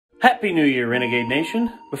Happy New Year, Renegade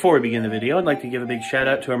Nation! Before we begin the video, I'd like to give a big shout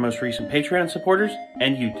out to our most recent Patreon supporters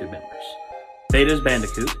and YouTube members. Beta's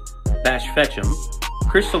Bandicoot, Bash Fetchum,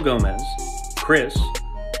 Crystal Gomez, Chris,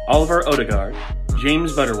 Oliver Odegaard,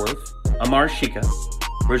 James Butterworth, Amar Shika,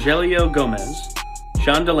 Rogelio Gomez,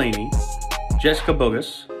 Sean Delaney, Jessica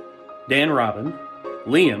Bogus, Dan Robin,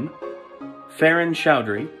 Liam, Farron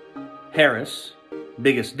Chowdhury, Harris,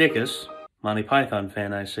 Biggest Dickus, Monty Python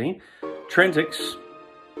fan I see, Trentix,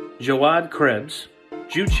 Jawad Krebs,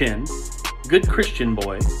 Ju Chin, Good Christian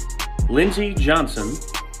Boy, Lindsey Johnson,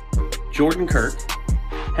 Jordan Kirk,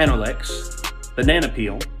 Hanolex, Banana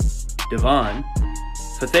Peel, Devon,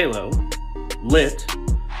 Fathalo, Lit,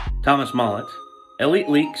 Thomas Mollett, Elite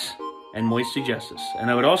Leaks, and Moisty Justice.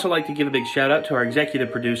 And I would also like to give a big shout out to our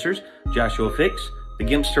executive producers, Joshua Fix, The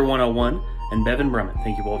Gimpster 101, and Bevan Brummett.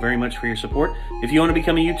 Thank you all very much for your support. If you want to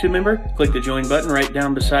become a YouTube member, click the join button right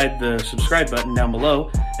down beside the subscribe button down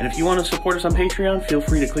below. And if you want to support us on Patreon, feel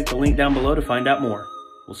free to click the link down below to find out more.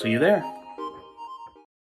 We'll see you there.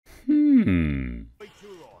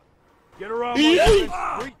 Get around my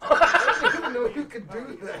I didn't know you could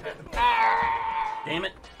do that. Damn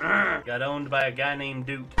it. Got owned by a guy named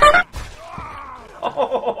Doot.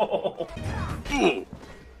 Oh.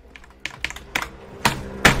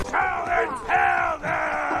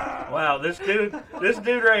 Wow, this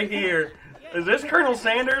dude right here. Is this Colonel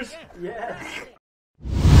Sanders? Yes.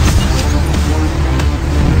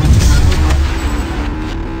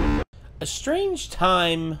 A strange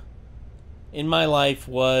time in my life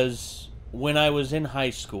was when I was in high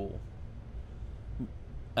school.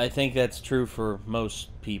 I think that's true for most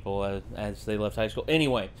people as they left high school.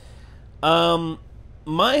 Anyway, my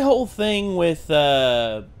whole thing with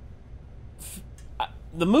the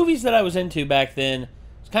movies that I was into back then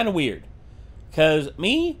was kind of weird. Because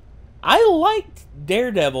I liked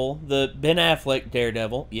Daredevil, the Ben Affleck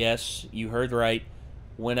Daredevil. Yes, you heard right.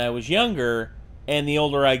 When I was younger, and the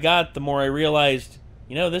older I got, the more I realized,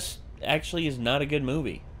 you know, this actually is not a good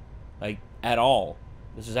movie. Like, at all.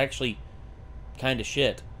 This is actually kind of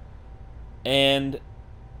shit. And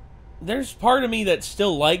there's part of me that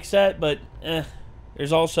still likes that, but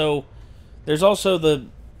there's also the,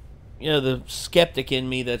 you know, the skeptic in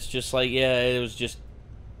me that's just like, yeah, it was just,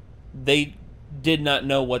 they did not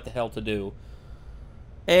know what the hell to do.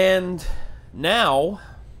 And now,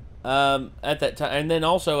 at that time, and then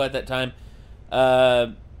also at that time,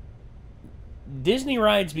 Disney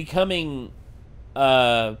rides becoming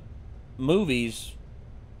movies.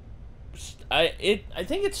 I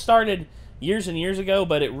think it started years and years ago,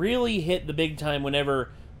 but it really hit the big time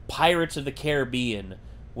whenever Pirates of the Caribbean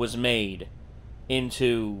was made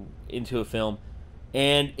into a film,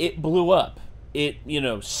 and it blew up. It, you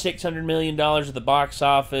know, $600 million at the box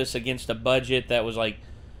office against a budget that was like,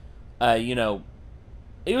 you know,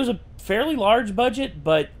 it was a fairly large budget,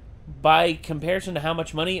 but by comparison to how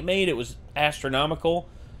much money it made, it was astronomical.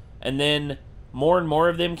 And then more and more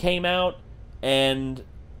of them came out, and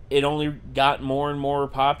it only got more and more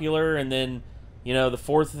popular. And then, you know, the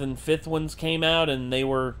fourth and fifth ones came out, and they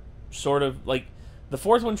were sort of like, the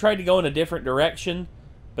fourth one tried to go in a different direction,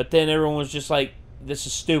 but then everyone was just like, this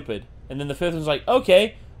is stupid. And then the fifth one's like,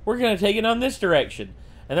 okay, we're going to take it on this direction.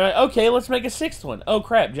 And they're like, okay, let's make a sixth one. Oh,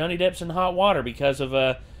 crap, Johnny Depp's in hot water because of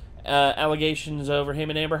allegations over him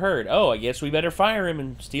and Amber Heard. Oh, I guess we better fire him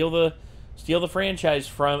and steal the franchise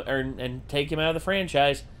from, and take him out of the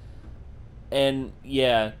franchise. And,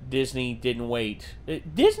 yeah, Disney didn't wait.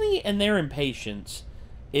 Disney and their impatience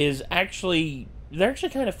is actually, they're actually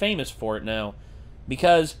kind of famous for it now.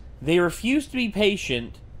 Because they refused to be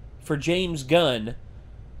patient for James Gunn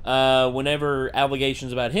whenever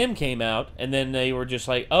allegations about him came out, and then they were just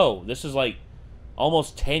like, oh, this is like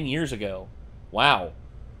almost 10 years ago. Wow.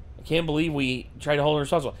 I can't believe we tried to hold him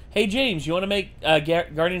responsible. Hey, James, you want to make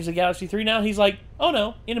Guardians of the Galaxy 3 now? He's like, oh,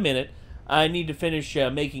 no, in a minute. I need to finish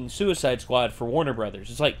making Suicide Squad for Warner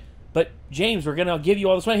Brothers. It's like, but, James, we're going to give you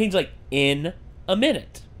all this money. He's like, in a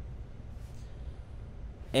minute.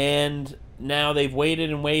 And now they've waited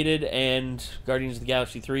and waited, and Guardians of the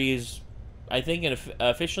Galaxy 3 is, I think,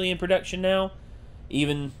 officially in production now,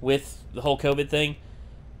 even with the whole COVID thing.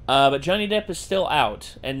 But Johnny Depp is still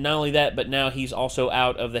out, and not only that, but now he's also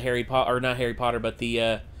out of the Harry Potter, or not Harry Potter, but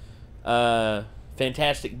the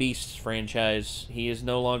Fantastic Beasts franchise. He is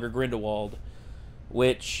no longer Grindelwald,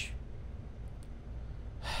 which,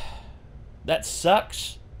 that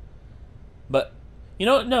sucks. But, you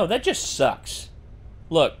know, no, that just sucks.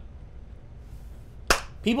 Look,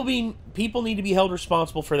 people need to be held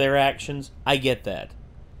responsible for their actions. I get that.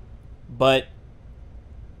 But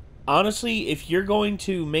honestly, if you're going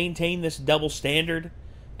to maintain this double standard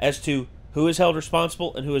as to who is held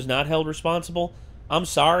responsible and who is not held responsible, I'm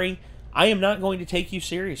sorry, I am not going to take you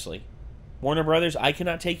seriously. Warner Brothers, I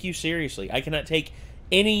cannot take you seriously. I cannot take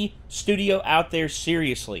any studio out there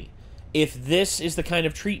seriously if this is the kind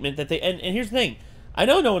of treatment that they... And here's the thing. I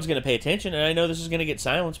know no one's going to pay attention, and I know this is going to get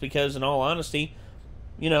silenced because, in all honesty,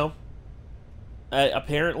 you know,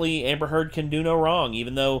 apparently Amber Heard can do no wrong,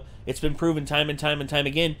 even though it's been proven time and time and time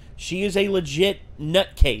again. She is a legit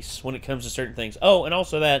nutcase when it comes to certain things. Oh, and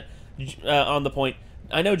also that, on the point,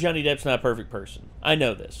 I know Johnny Depp's not a perfect person. I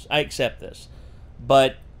know this. I accept this.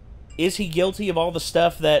 But is he guilty of all the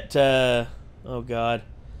stuff that, oh God.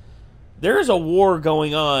 There is a war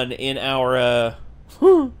going on in our,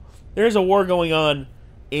 there's a war going on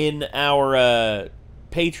in our,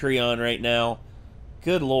 Patreon right now.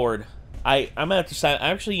 Good Lord. I'm going to have to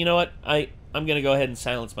actually, you know what? I'm going to go ahead and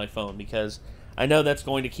silence my phone because I know that's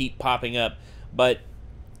going to keep popping up. But,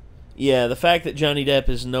 yeah, the fact that Johnny Depp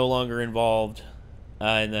is no longer involved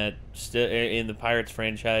in the Pirates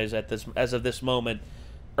franchise as of this moment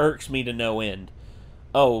irks me to no end.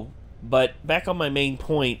 Oh, but back on my main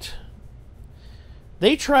point,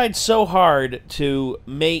 they tried so hard to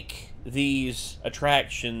make these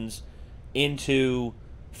attractions into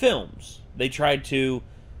films. They tried to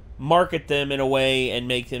market them in a way and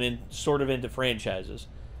make them into franchises.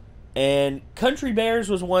 And Country Bears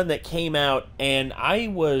was one that came out, and I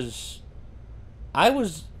was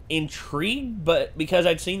intrigued, but because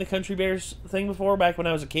I'd seen the Country Bears thing before back when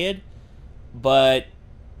I was a kid, but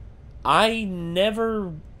I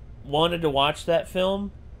never wanted to watch that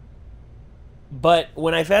film. But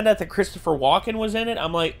when I found out that Christopher Walken was in it,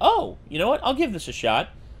 I'm like, oh, you know what? I'll give this a shot.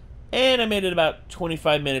 And I made it about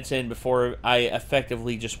 25 minutes in before I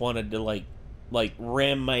effectively just wanted to like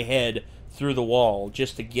ram my head through the wall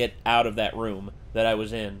just to get out of that room that I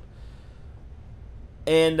was in.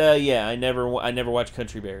 And yeah, I never watched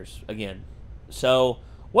Country Bears again. So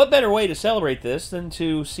what better way to celebrate this than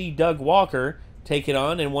to see Doug Walker take it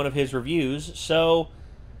on in one of his reviews? So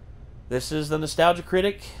this is the Nostalgia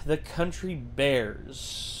Critic, the Country Bears.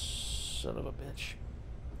 Son of a bitch.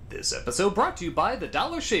 This episode brought to you by the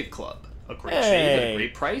Dollar Shave Club. A great Hey, shave at a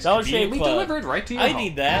great price, Dollar Shave conveniently Club. delivered right to your I home.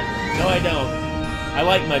 need that. No, I don't. I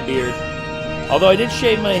like my beard. Although I did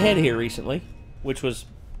shave my head here recently, which was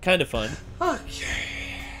kind of fun. Okay.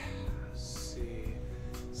 See.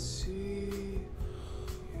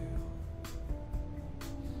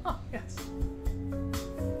 Oh, yes.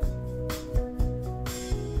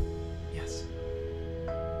 Yes.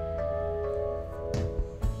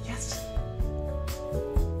 Yes.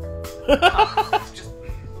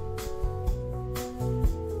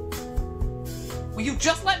 Will you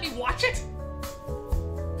just let me watch it?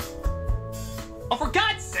 Oh, for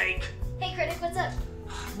God's sake! Hey, Critic, what's up?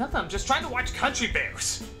 Nothing, I'm just trying to watch Country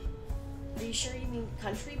Bears. Are you sure you mean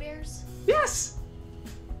Country Bears? Yes!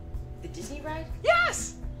 The Disney ride?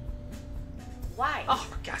 Yes! Why? Oh,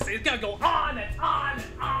 for God's sake, it's gonna go on and on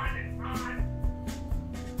and on and on.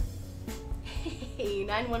 Hey,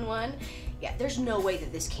 911? Yeah, there's no way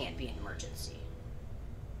that this can't be an emergency.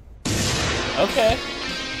 Okay.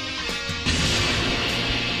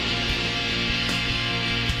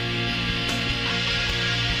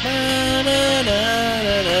 Na, na, na,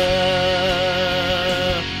 na, na.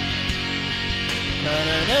 Na,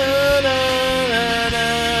 na, na, na, na, na.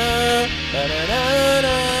 Na, na, na,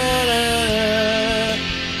 na, na.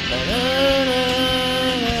 Na, na, na, na.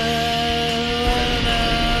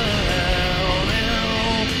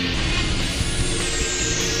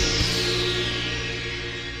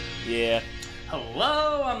 Yeah.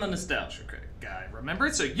 Hello, I'm the Nostalgia Critic guy.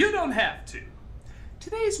 Remember, so you don't have to.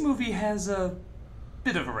 Today's movie has a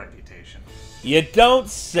bit of a reputation. You don't Kind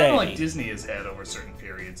say. of like Disney has had over certain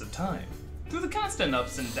periods of time. Through the constant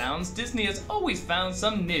ups and downs, Disney has always found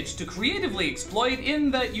some niche to creatively exploit in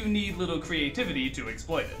that you need little creativity to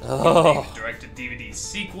exploit it. Oh. Direct-to-DVD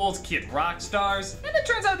sequels, Kid Rock stars, and it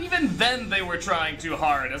turns out even then they were trying too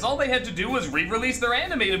hard, as all they had to do was re-release their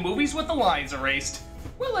animated movies with the lines erased.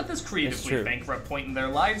 Well, at this creatively true. bankrupt point in their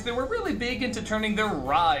lives, they were really big into turning their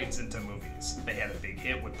rides into movies. They had a big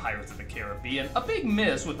hit with Pirates of the Caribbean, a big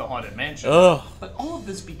miss with The Haunted Mansion. Ugh. But all of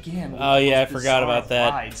this began with Oh yeah, I those forgot about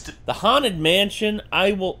bizarre that. rides to- The Haunted Mansion,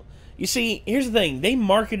 you see, here's the thing. They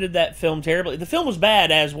marketed that film terribly. The film was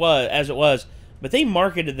bad as it was, but they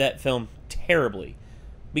marketed that film terribly.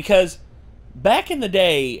 Because back in the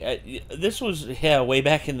day, this was way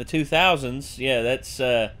back in the 2000s. Yeah, that's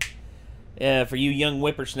for you young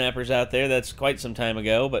whippersnappers out there, that's quite some time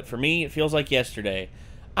ago, but for me it feels like yesterday.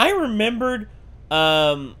 I remembered,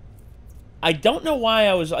 I don't know why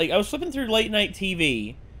I was flipping through late night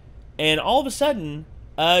TV, and all of a sudden,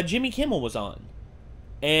 Jimmy Kimmel was on.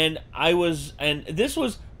 and this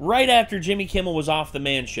was right after Jimmy Kimmel was off the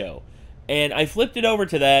Man Show, and I flipped it over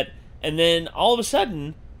to that, and then all of a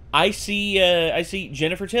sudden I see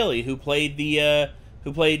Jennifer Tilly, who played the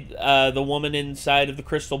woman inside of the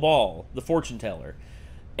crystal ball, the fortune teller,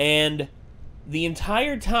 and the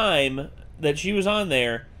entire time that she was on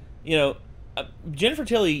there, you know, Jennifer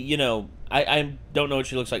Tilly, you know, I don't know what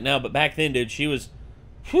she looks like now, but back then, dude, she was,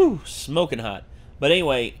 smoking hot. But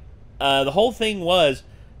anyway, the whole thing was,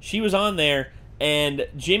 she was on there, and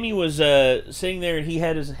Jimmy was sitting there, and he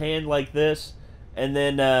had his hand like this, and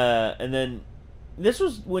then this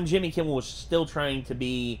was when Jimmy Kimmel was still trying to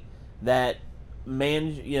be that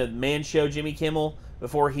man show Jimmy Kimmel,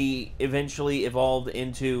 before he eventually evolved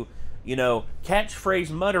into, you know, catchphrase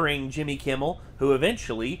muttering Jimmy Kimmel, who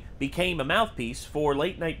eventually became a mouthpiece for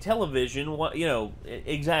late night television. You know,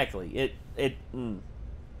 exactly.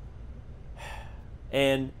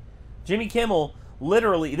 And Jimmy Kimmel,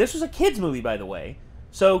 literally, this was a kids movie, by the way,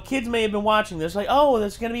 so kids may have been watching this like, oh,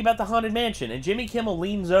 this is going to be about the Haunted Mansion, and Jimmy Kimmel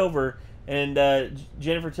leans over, and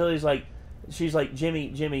Jennifer Tilly's like, she's like,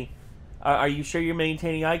 Jimmy, are you sure you're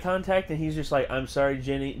maintaining eye contact? And he's just like, I'm sorry,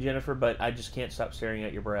 Jennifer, but I just can't stop staring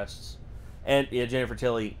at your breasts. And yeah, Jennifer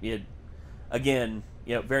Tilly, again,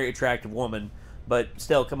 you know, very attractive woman, but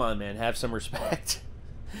still, come on, man, have some respect.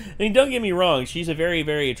 I mean, don't get me wrong, she's a very,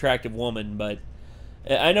 very attractive woman, but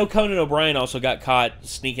I know Conan O'Brien also got caught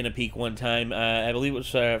sneaking a peek one time. I believe it was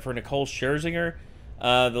for Nicole Scherzinger,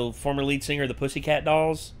 the former lead singer of the Pussycat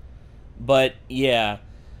Dolls. But yeah,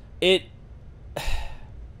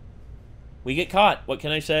 we get caught. What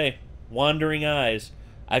can I say? Wandering eyes.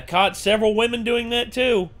 I've caught several women doing that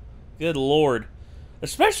too. Good Lord.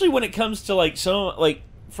 Especially when it comes to, like,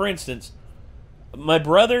 for instance, my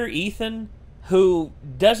brother Ethan, who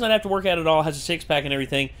does not have to work out at all, has a six-pack and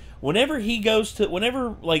everything. Whenever,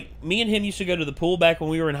 like, me and him used to go to the pool back when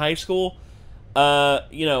we were in high school,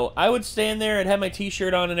 you know, I would stand there and have my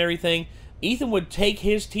t-shirt on and everything. Ethan would take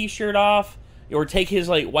his t-shirt off, or take his,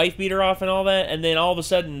 like, wife beater off and all that, and then all of a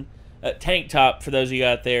sudden, tank top, for those of you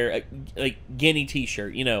out there, like, guinea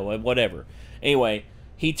t-shirt, you know, whatever. Anyway,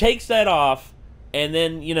 he takes that off, and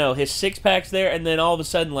then, you know, his six-pack's there, and then all of a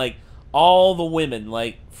sudden, like, all the women,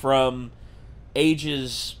 like, from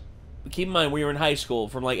ages, keep in mind, we were in high school,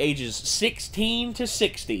 from, like, ages 16 to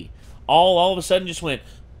 60, all of a sudden just went,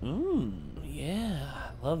 yeah,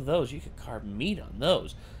 I love those. You could carve meat on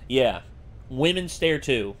those. Yeah, women stare,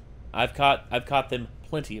 too. I've caught them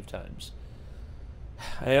plenty of times.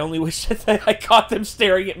 I only wish that I caught them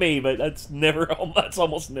staring at me, but that's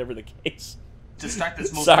almost never the case. To start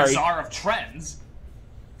this most bizarre of trends,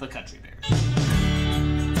 the Country Bears.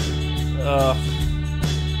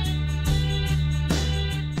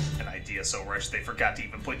 An idea so rushed they forgot to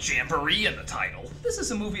even put Jamboree in the title. This is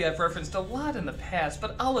a movie I've referenced a lot in the past,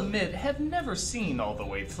 but I'll admit, have never seen all the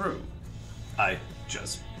way through. I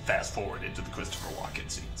just fast-forwarded to the Christopher Walken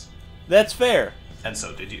scenes. That's fair. And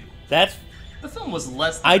so did you. The film was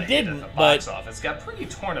less than a hit at the box office, got pretty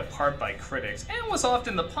torn apart by critics, and was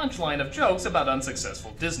often the punchline of jokes about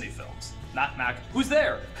unsuccessful Disney films. Knock knock, who's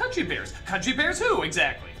there? Country Bears. Country Bears who,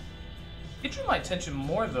 exactly? It drew my attention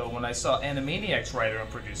more, though, when I saw Animaniacs writer and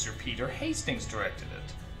producer Peter Hastings directed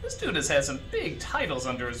it. This dude has had some big titles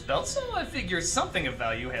under his belt, so I figure something of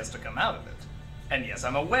value has to come out of it. And yes,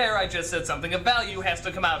 I'm aware I just said something of value has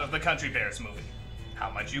to come out of the Country Bears movie.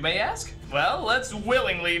 How much, you may ask? Well, let's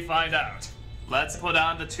willingly find out. Let's put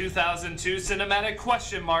on the 2002 cinematic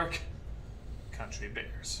question mark. Country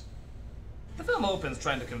Bears. The film opens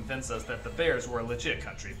trying to convince us that the Bears were a legit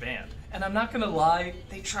country band. And I'm not gonna lie,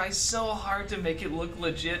 they try so hard to make it look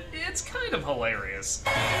legit, it's kind of hilarious.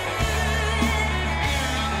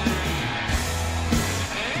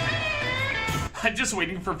 I'm just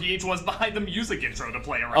waiting for VH1's Behind the Music intro to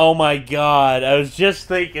play around. Oh my god, I was just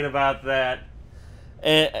thinking about that.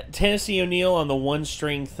 Tennessee O'Neill on the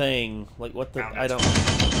one-string thing. Like, what the... I don't...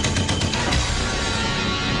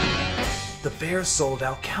 The Bears sold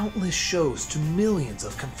out countless shows to millions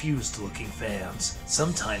of confused-looking fans.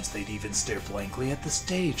 Sometimes they'd even stare blankly at the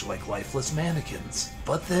stage like lifeless mannequins.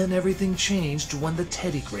 But then everything changed when the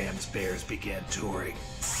Teddy Grahams Bears began touring.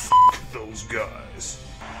 F*** those guys.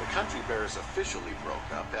 The Country Bears officially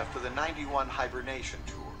broke up after the '91 hibernation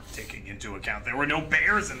tour. Taking into account there were no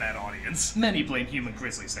bears in that audience. Many blame human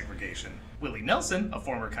grizzly segregation. Willie Nelson, a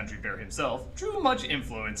former country bear himself, drew much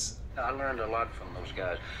influence. I learned a lot from those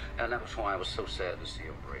guys, and that was why I was so sad to see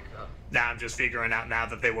them break up. Now I'm just figuring out now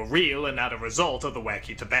that they were real and not a result of the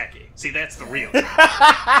wacky tobacco. See, that's the real thing.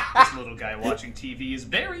 This little guy watching TV is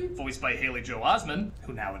Barry, voiced by Haley Joel Osment,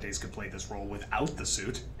 who nowadays could play this role without the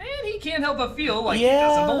suit. And he can't help but feel like he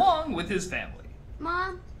doesn't belong with his family.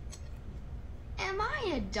 Mom, am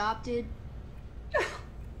I adopted?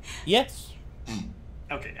 Yes.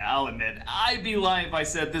 Okay, I'll admit, I'd be lying if I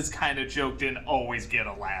said this kind of joke didn't always get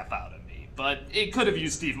a laugh out of me. But it could have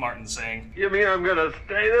used Steve Martin saying, "You mean I'm gonna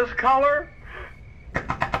stay this color?"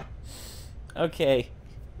 Okay.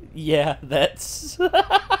 Yeah, that's...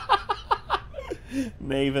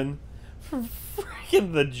 Maven.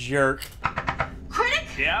 Freaking the jerk. Critic?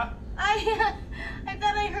 yeah? I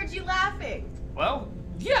thought I heard you laughing. Well,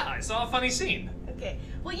 yeah, I saw a funny scene. Okay.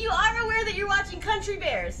 Well, you are aware that you're watching Country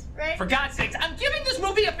Bears, right? For God's sakes, I'm giving this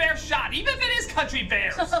movie a fair shot, even if it is Country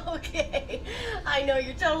Bears. Okay. I know,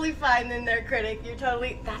 you're totally fine in there, Critic. You're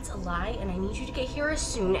totally... That's a lie, and I need you to get here as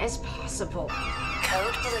soon as possible.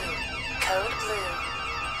 Code blue. Code blue.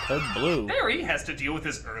 Code blue. Barry has to deal with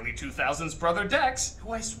his early 2000s brother Dex,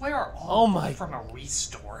 who I swear are all from a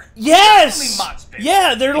restore. Yes! Mocks Barry.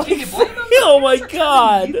 Yeah, they're like... Oh my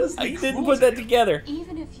god! I didn't put that together.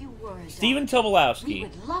 Even if you were adopted, Stephen we Tobolowsky.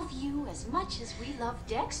 would love you as much as we love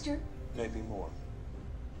Dexter. Maybe more.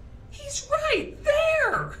 He's right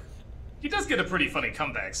there! He does get a pretty funny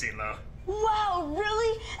comeback scene, though. Wow,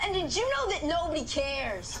 really? And did you know that nobody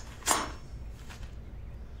cares?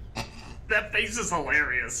 That face is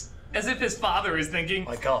hilarious. As if his father is thinking,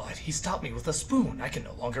 My god, he stopped me with a spoon. I can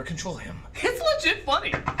no longer control him. it's legit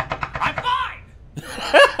funny. I'm fine! Things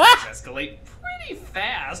escalate pretty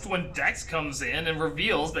fast when Dex comes in and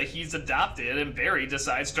reveals that he's adopted and Barry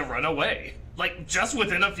decides to run away. Like, just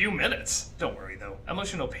within a few minutes. Don't worry, though.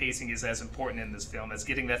 Emotional pacing is as important in this film as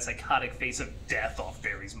getting that psychotic face of death off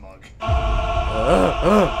Barry's mug.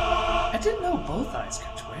 I didn't know both eyes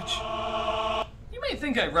could twitch. You may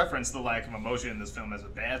think I referenced the lack of emotion in this film as a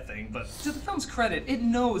bad thing, but to the film's credit, it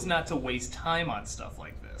knows not to waste time on stuff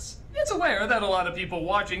like this. It's aware that a lot of people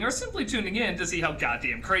watching are simply tuning in to see how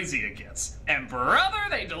goddamn crazy it gets. And brother,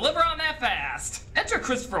 they deliver on that fast! Enter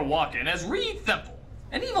Christopher Walken as Reed Themple,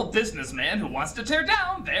 an evil businessman who wants to tear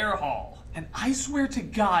down their hall. And I swear to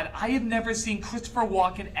God, I have never seen Christopher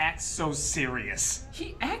Walken act so serious.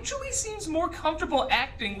 He actually seems more comfortable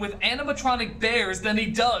acting with animatronic bears than he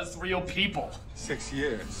does real people. 6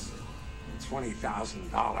 years,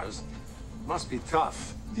 $20,000. Must be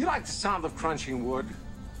tough. Do you like the sound of crunching wood?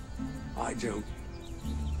 I do.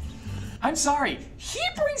 I'm sorry, he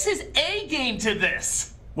brings his A game to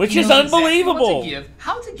this. Which He is knows exactly unbelievable. what to give,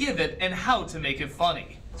 how to give it, and how to make it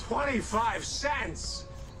funny. 25 cents.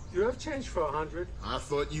 Do you have change for 100? I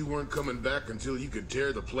thought you weren't coming back until you could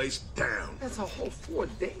tear the place down. That's a whole 4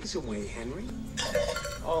 days away, Henry.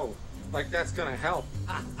 Oh, like that's gonna help.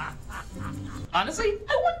 Honestly,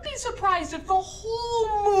 I wouldn't be surprised if the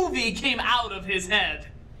whole movie came out of his head.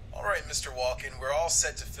 All right, Mr. Walken, we're all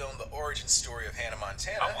set to film the origin story of Hannah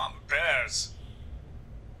Montana. I want bears.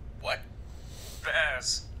 What?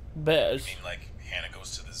 Bears. Bears. You mean like Hannah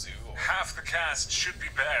goes to the zoo? Or... Half the cast should be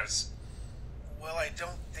bears. Well, I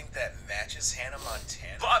don't think that matches Hannah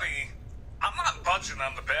Montana. Buddy, I'm not budging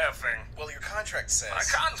on the bear thing. Well, your contract says... My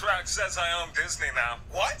contract says I own Disney now.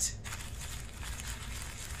 What?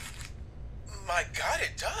 My God,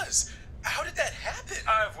 it does. How did that happen?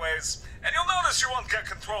 I have ways. And you'll notice you won't get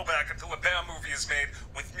control back until a bear movie is made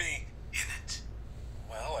with me in it.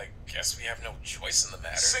 Well, I guess we have no choice in the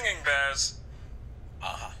matter. Singing bears.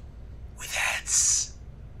 Uh-huh. With hats.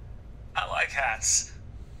 I like hats.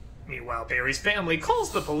 Meanwhile, Barry's family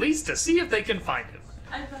calls the police to see if they can find him.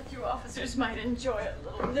 I thought you officers might enjoy a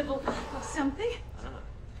little nibble of something.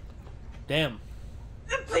 Damn.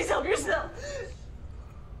 Please help yourself.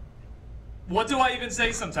 What do I even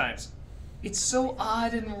say sometimes? It's so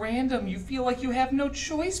odd and random, you feel like you have no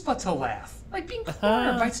choice but to laugh. Like being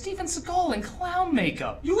cornered by Steven Seagal in clown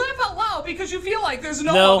makeup. You laugh out loud because you feel like there's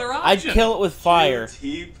no other option. I'd kill it with fire.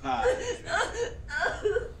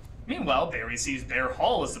 Meanwhile, Barry sees Bear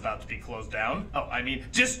Hall is about to be closed down. Oh, I mean,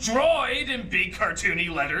 destroyed in big cartoony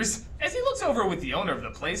letters. As he looks over with the owner of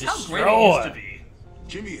the place, how great it used to be.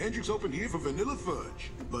 Jimi Hendrix opened here for Vanilla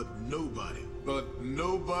Fudge, but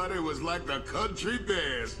nobody was like the Country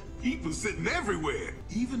Bears. People sitting everywhere,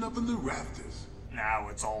 even up in the rafters. Now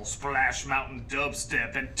it's all Splash Mountain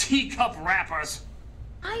dubstep and teacup rappers.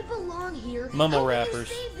 I belong here. Mumble Help me rappers.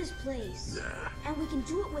 Save this place. Nah. And we can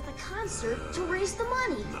do it with a concert to raise the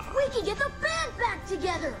money. We can get the band back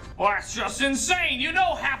together. Well, that's just insane. You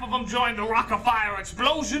know half of them joined the Rock-a-Fire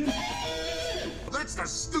explosion. That's the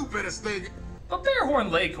stupidest thing. But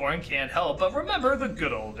Bearhorn Leghorn can't help but remember the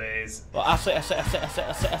good old days. Well, I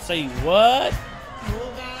say what?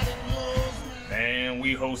 And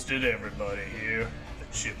we hosted everybody here. The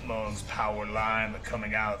Chipmunks, Powerline, the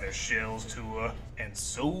Coming Out of Their Shells tour, and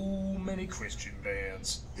so many Christian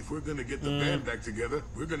bands. If we're gonna get the band back together,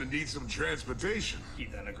 we're gonna need some transportation. He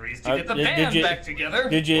then agrees to get the band back together.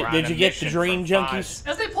 Did you get the Dream Junkies?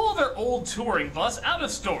 As they pull their old touring bus out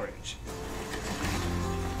of storage.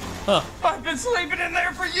 Huh. I've been sleeping in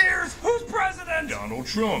there for years. Who's president? Donald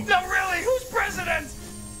Trump. No, really, who's president?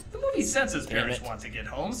 The movie senses parents want to get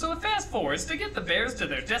home, so it fast forwards to get the bears to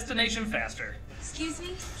their destination faster. Excuse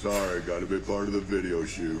me? Sorry, gotta be part of the video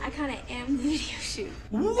shoot. I kinda am the video shoot.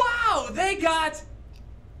 Wow, they got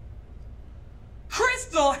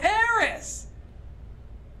Crystal Harris,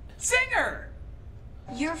 singer.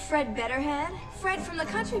 You're Fred Betterhead? Fred from the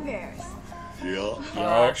Country Bears. Yeah.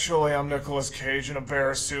 Actually, I'm Nicolas Cage in a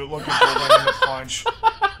bear suit looking for winning the punch.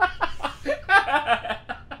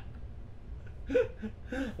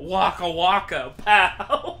 Waka waka,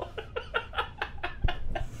 pal.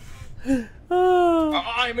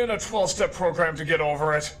 I'm in a 12-step program to get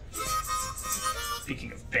over it.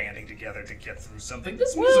 Speaking of banding together to get through something,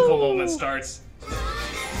 this musical moment starts.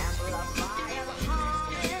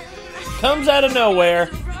 Comes out of nowhere,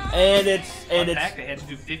 and it's In fact, they had to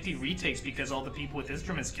do 50 retakes because all the people with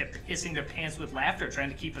instruments kept pissing their pants with laughter, trying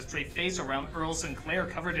to keep a straight face around Earl Sinclair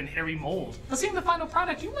covered in hairy mold. But seeing the final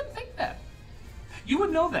product, you wouldn't think that. You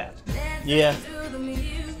would know that. Yeah.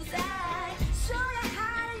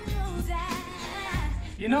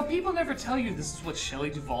 You know, people never tell you this is what Shelley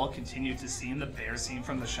Duvall continued to see in the bear scene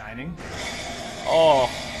from The Shining.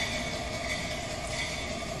 Oh.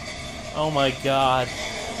 Oh my God.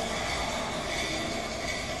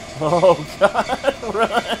 Oh God,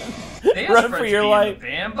 run. Run for your life.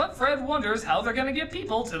 Band, but Fred wonders how they're gonna get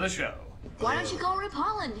people to the show. Why don't you call Rip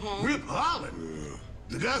Holland, Hen? Rip Holland?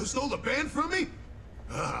 The guy who stole the band from me?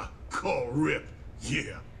 Call Rip.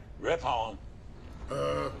 Yeah. Rip Holland.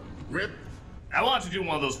 Rip? I want to do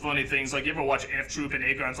one of those funny things, like you ever watch F Troop and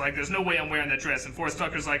Agarn's like, there's no way I'm wearing that dress, and Forrest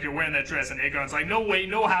Tucker's like, you're wearing that dress, and Agarn's like, no way,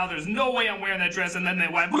 no how, there's no way I'm wearing that dress, and then they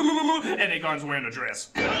went, and Agarn's wearing a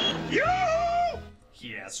dress.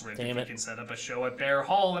 He asks Rip if he can set up a show at Bear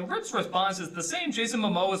Hall, and Rip's response is the same Jason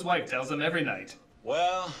Momoa's wife tells him every night.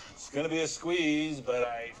 Well, it's gonna be a squeeze, but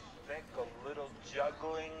I think a little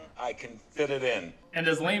juggling, I can fit it in. And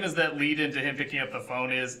as lame as that lead into him picking up the phone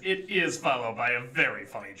is, it is followed by a very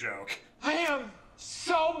funny joke. I am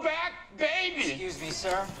so back, baby! Excuse me,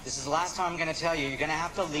 sir. This is the last time I'm gonna tell you. You're gonna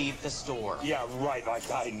have to leave the store. Yeah, right, like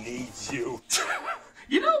I need you.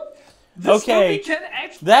 You know, this movie can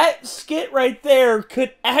actually... That skit right there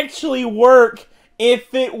could actually work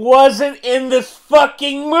if it wasn't in this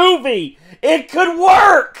fucking movie. It could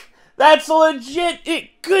work! That's legit.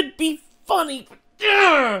 It could be funny.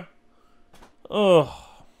 Ugh.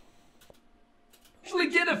 Actually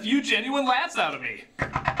get a few genuine laughs out of me.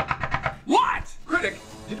 What? Critic,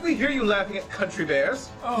 did we hear you laughing at Country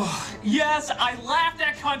Bears? Oh, yes, I laughed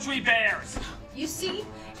at Country Bears. You see?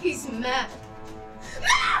 He's mad.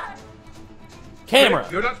 Camera.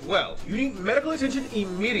 Critic, you're not well. You need medical attention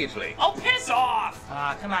immediately. Oh, piss off!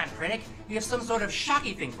 Come on, Critic. We have some sort of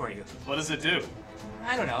shocky thing for you. What does it do?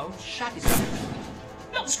 I don't know. Shocky stuff.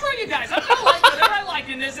 No, screw you guys. I'm gonna like whatever I like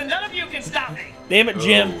in this, and none of you can stop me. Damn it,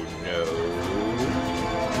 Jim. Oh, no.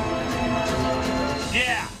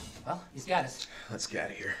 Yeah. Well, he's got us. Let's get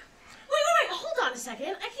out of here. Wait, hold on a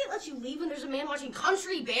second. I can't let you leave when there's a man watching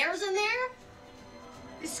Country Bears in there.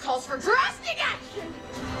 This calls for drastic action.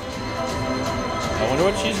 I wonder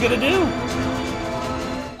what she's gonna do.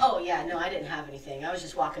 Oh, yeah, no, I didn't have anything. I was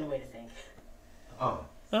just walking away to think. Oh.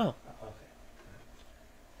 Oh.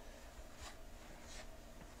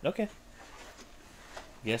 Okay.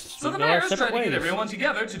 Yes. So the mayor's trying to get everyone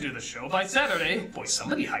together to do the show by Saturday. Boy,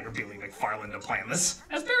 somebody hired Billy McFarland to plan this.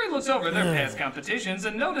 As Barry looks over their past competitions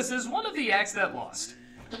and notices one of the acts that lost.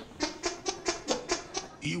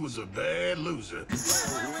 He was a bad loser.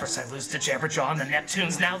 First I lose to Jabberjaw and the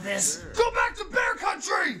Neptunes, now this. Go back to Bear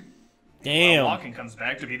Country! Damn. While Walken comes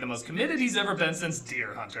back to be the most committed he's ever been since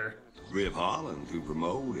Deer Hunter. Rip Holland who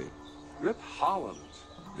promoted. Rip Holland?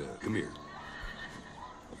 Come here.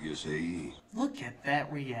 You see? Look at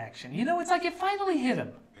that reaction. You know, it's like it finally hit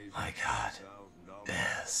him. My God.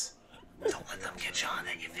 Bez. Don't let them get you on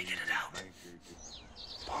that you figured it out.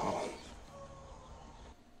 Paul.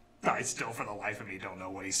 I still, for the life of me, don't know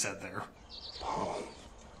what he said there. Paul.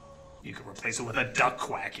 You could replace it with a duck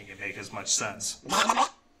quacking and make as much sense.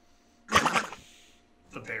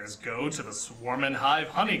 The Bears go to the Swarmin' Hive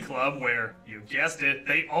Honey Club where, you guessed it,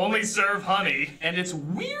 they only serve honey, and it's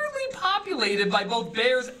weirdly populated by both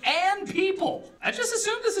bears and people. I just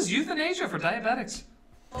assumed this is euthanasia for diabetics.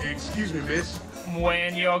 Excuse me, miss.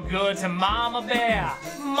 When you're good to Mama Bear,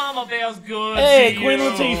 Mama Bear's good Hey, to Queen you.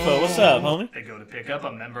 Latifah, what's up, homie? They go to pick up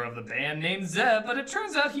a member of the band named Zeb, but it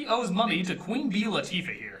turns out he owes money to Queen Bee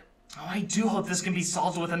Latifah here. Oh, I do hope this can be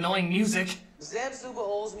solved with annoying music. Zeb Super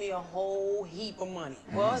owes me a whole heap of money.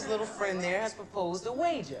 Well, his little friend there has proposed a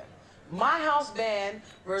wager. My house band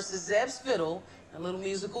versus Zeb's fiddle, a little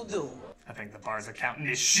musical duel. I think the bar's accountant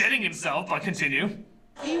is shitting himself, but continue.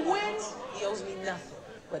 He wins, he owes me nothing.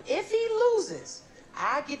 But if he loses,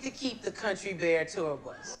 I get to keep the Country Bear tour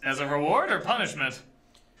bus. As a reward or punishment?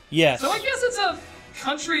 Yes. So I guess it's a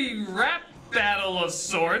country rap battle of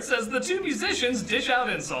sorts as the two musicians dish out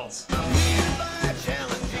insults.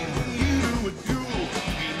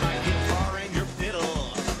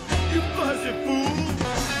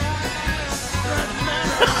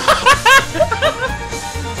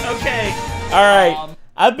 Okay. All right.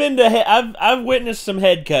 I've witnessed some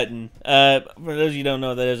head cutting. For those of you who don't know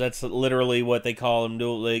what that is, that's literally what they call them.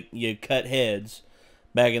 Like, you cut heads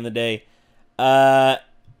back in the day. And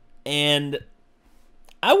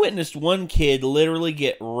I witnessed one kid literally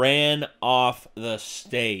get ran off the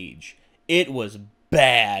stage. It was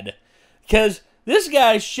bad. Because this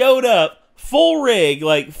guy showed up full rig,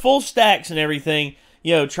 like full stacks and everything,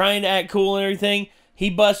 you know, trying to act cool and everything.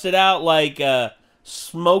 He busted out like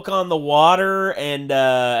Smoke on the Water and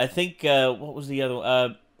I think, what was the other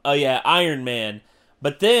one? Oh yeah, Iron Man.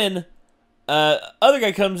 But then other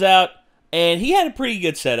guy comes out and he had a pretty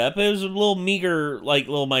good setup. It was a little meager, like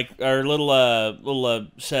little mic or little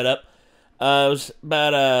setup. It was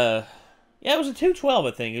about yeah, it was a 212,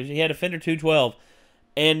 I think. He had a Fender 212,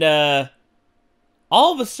 and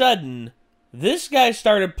all of a sudden, this guy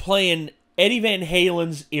started playing Eddie Van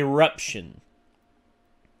Halen's Eruption.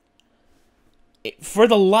 For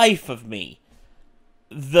the life of me,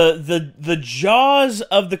 the jaws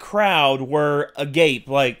of the crowd were agape,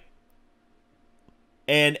 like,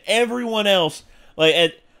 and everyone else,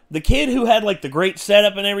 like, the kid who had like the great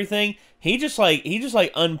setup and everything, he just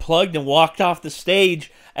unplugged and walked off the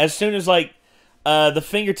stage as soon as like the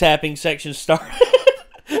finger tapping section started.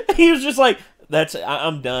 He was just like,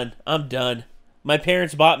 I'm done. I'm done. My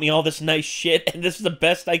parents bought me all this nice shit, and this is the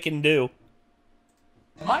best I can do.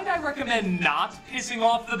 Might I recommend not pissing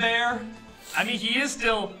off the bear? I mean, he is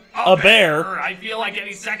still a bear. I feel like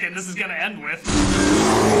any second this is gonna end with.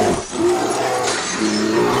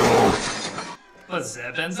 But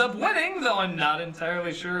Zeb ends up winning, though I'm not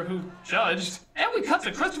entirely sure who judged. And we cut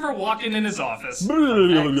to Christopher Walken in his office. This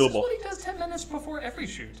is what he does 10 minutes before every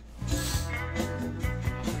shoot.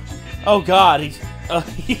 Oh God, he's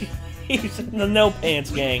in the No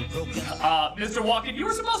Pants Gang. Mr. Walken, you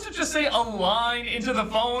were supposed to just say a line into the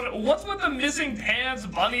phone. What's with the missing pants,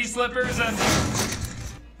 bunny slippers, and...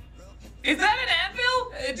 Is that an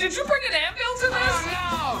anvil? Did you bring an anvil to this?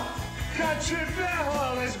 Oh no! Country Bear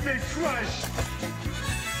Hall has been crushed.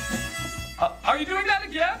 Are you doing that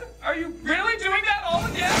again? Are you really doing that all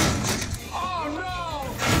again? Oh no!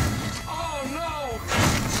 Oh no!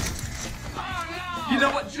 Oh no! You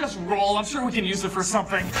know what? Just roll. I'm sure we can use it for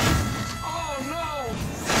something. Oh no!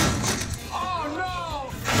 Oh no!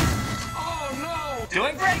 Oh no!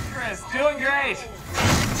 Doing great, Chris. Doing great.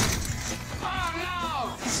 Oh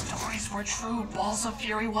no! The stories were true. Balls of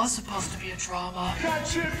Fury was supposed to be a drama.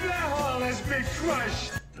 Country Bear Hall has been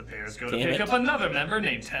crushed. The Bears go to pick up another member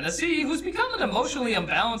named Tennessee, who's become an emotionally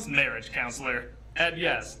imbalanced marriage counselor. And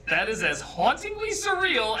yes, that is as hauntingly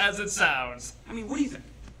surreal as it sounds. I mean, what do you think?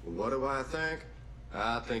 What do I think?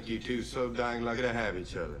 I think you two so dang lucky to have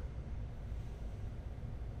each other.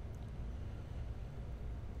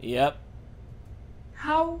 Yep.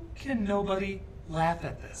 How can nobody laugh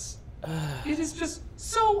at this? It is just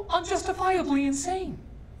so unjustifiably insane.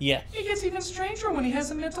 Yeah. It gets even stranger when he has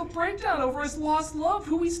a mental breakdown over his lost love,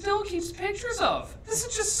 who he still keeps pictures of. This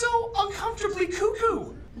is just so uncomfortably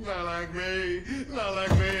cuckoo. Not like me. Not like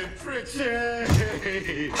me and Trixie.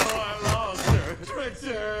 Oh, I lost her. Trixie.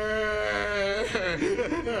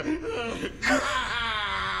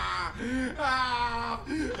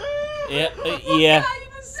 Yeah. What can I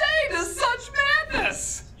even say to such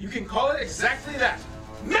madness? You can call it exactly that.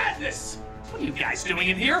 Madness! What are you guys doing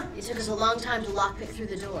in here? It took us a long time to lockpick through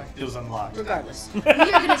the door. It was unlocked. Regardless, we are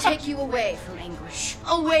gonna take you away from anguish,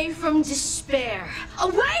 away from despair,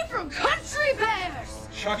 away from country bears!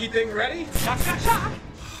 Chucky thing ready? Shock, shock, shock!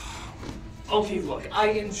 Okay, look, I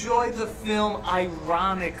enjoy the film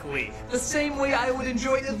ironically, the same way I would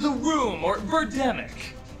enjoy The Room or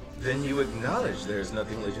Birdemic. Then you acknowledge there's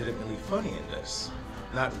nothing legitimately funny in this.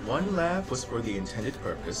 Not one laugh was for the intended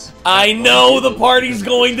purpose. I know the part he's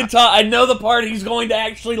going to talk. I know the part he's going to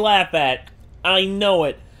actually laugh at. I know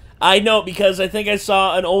it. I know it because I think I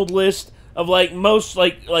saw an old list of like most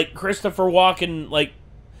like Christopher Walken, like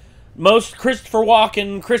most Christopher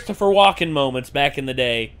Walken moments back in the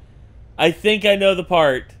day. I think I know the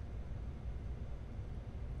part.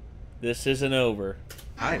 This isn't over.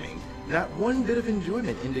 Timing. Not one bit of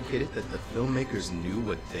enjoyment indicated that the filmmakers knew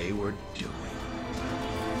what they were doing.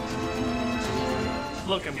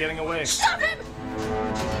 Look, I'm getting away. Stop him!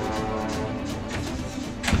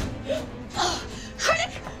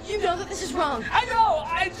 Critic, you know that this is wrong. I know!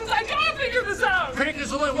 I gotta figure this out! Critic,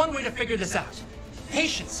 there's only one way to figure this out.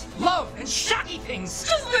 Patience, love, and shocky things.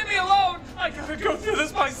 Just leave me alone! I gotta go through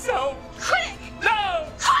this myself. Critic! No!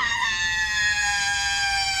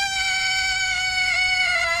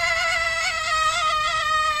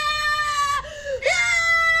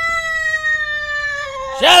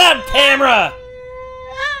 Shut up, Tamra!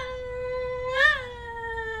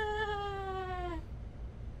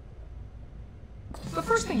 The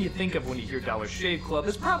first thing you think of when you hear Dollar Shave Club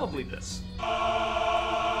is probably this.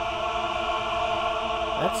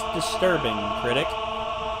 That's disturbing, Critic.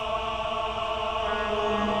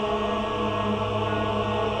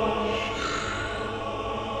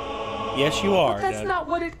 Yes, you are. But that's not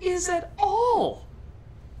what it is at all.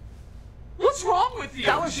 What's wrong with you?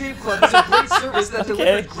 Dollar Shave Club is a great service that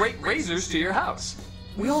delivers great razors to your house.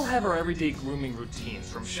 We all have our everyday grooming routines,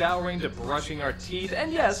 from showering to brushing our teeth,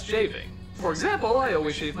 and yes, shaving. For example, I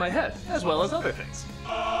always shave my head, as well as other things.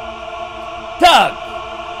 Doug!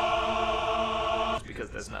 Just because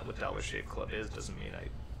that's not what Dollar Shave Club is doesn't mean I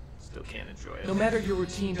still can't enjoy it. No matter your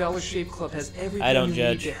routine, Dollar Shave Club has everything you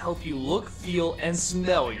need to help you look, feel, and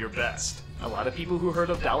smell your best. A lot of people who heard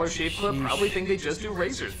of Dollar Shave Club probably think they just do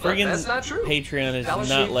razors, but that's not true. Patreon is Dollar not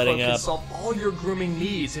Shave letting Club up. can solve all your grooming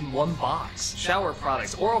needs in one box. Shower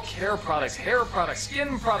products, oral care products, hair products,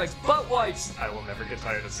 skin products, butt wipes. I will never get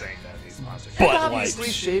tired of saying that, these monsters. And obviously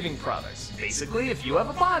shaving products. Basically, if you have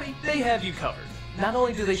a body, they have you covered. Not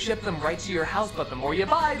only do they ship them right to your house, but the more you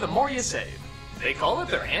buy, the more you save. They call it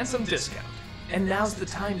their handsome discount. And now's the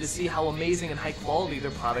time to see how amazing and high quality their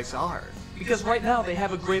products are. Because right now they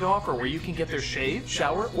have a great offer where you can get their shave,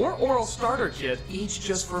 shower, or oral starter kit, each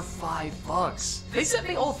just for $5. They sent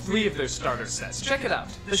me all 3 of their starter sets. Check it out.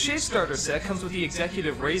 The shave starter set comes with the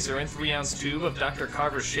executive razor and 3-ounce tube of Dr.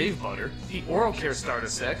 Carver's shave butter. The oral care starter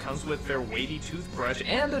set comes with their weighty toothbrush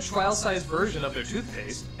and a trial-sized version of their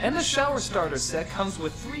toothpaste. And the shower starter set comes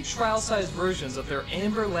with 3 trial-sized versions of their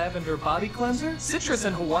amber lavender body cleanser, citrus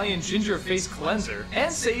and Hawaiian ginger face cleanser,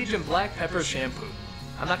 and sage and black pepper shampoo.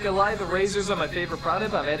 I'm not gonna lie, the razors are my favorite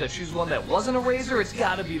product. If I had to choose one that wasn't a razor, it's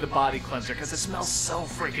gotta be the body cleanser, because it smells so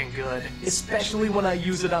freaking good. Especially when I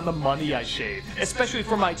use it on the money I shave. Especially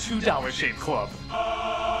for my $2 Shave Club.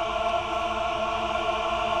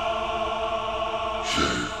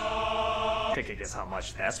 Take a guess how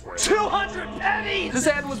much that's worth. 200 pennies! This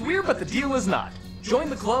ad was weird, but the deal is not.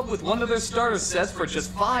 Join the club with one of their starter sets for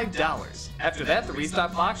just $5. After that, the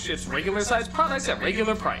restock box ships regular-sized products at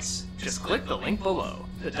regular price. Just click the link below.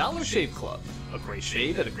 The Dollar Shave Club. A great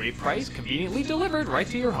shave at a great price, conveniently delivered right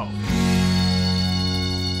to your home.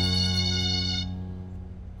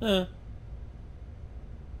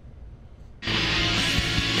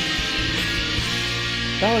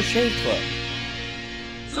 Dollar Shave Club.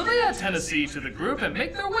 So they add Tennessee to the group and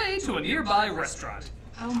make their way to a nearby restaurant.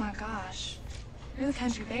 Oh my gosh. You're the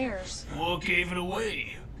Country Bears. What gave it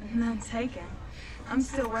away? None taken. I'm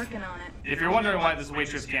still working on it. If you're wondering why this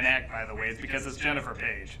waitress can't act, by the way, it's because it's Jennifer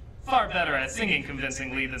Page. Far better at singing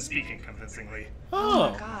convincingly than speaking convincingly.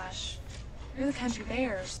 Oh my gosh. You're the Country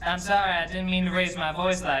Bears. I'm sorry, I didn't mean to raise my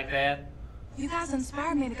voice like that. You guys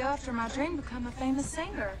inspired me to go after my dream to become a famous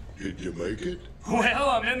singer. Did you make it? Well,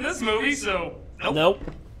 I'm in this movie, so... Nope.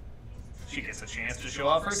 She gets a chance to show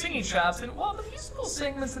off her singing chops, and while the musical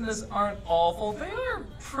segments in this aren't awful, they are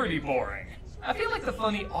pretty boring. I feel like the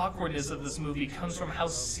funny awkwardness of this movie comes from how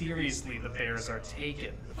seriously the Bears are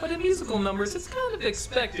taken. But in musical numbers, it's kind of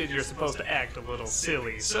expected you're supposed to act a little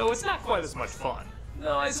silly, so it's not quite as much fun.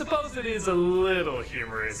 Though I suppose it is a little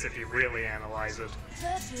humorous if you really analyze it.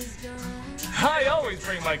 I always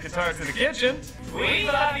bring my guitar to the kitchen. We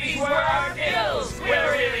thought these were our kills.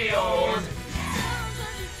 We're really old.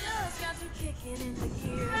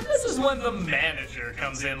 And this is when the manager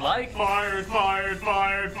comes in like, fired, fired,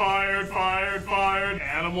 fired, fired, fired, fired,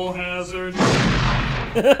 animal hazard.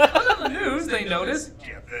 But on the news, news, they notice,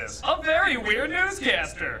 get this, a very weird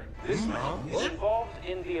newscaster. This man is involved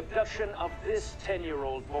in the abduction of this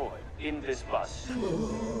 10-year-old boy in this bus.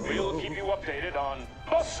 We'll keep you updated on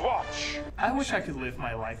Bus Watch. I wish I could live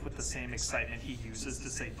my life with the same excitement he uses to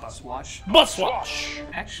say Bus Watch. Bus Watch!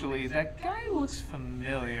 Actually, that guy looks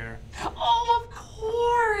familiar. Oh, of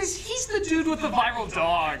course! He's the dude with the viral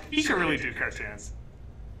dog. He should really do cartoons.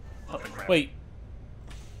 Wait.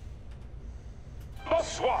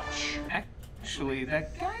 Bus Watch! Actually,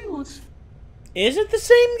 that guy looks... Is it the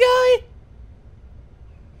same guy?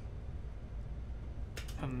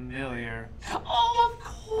 Familiar. Oh, of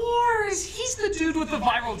course! He's the dude with the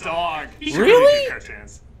viral dog. He should Really? really do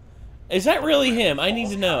cartoons. Is that really him? I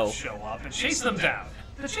need to know. Show up and chase them down.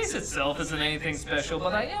 The chase itself isn't anything special,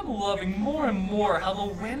 but I am loving more and more how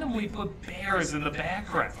they'll randomly put bears in the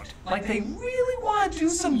background. Like they really want to do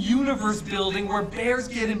some universe building where bears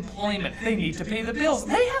get employment. They need to pay the bills.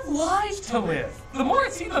 They have lives to live. The more I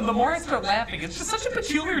see them, the more I start laughing. It's just such a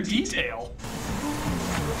peculiar detail.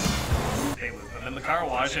 They lose them in the car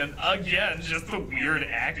wash, and again, just the weird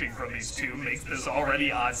acting from these two makes this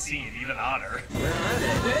already odd scene even odder. Where are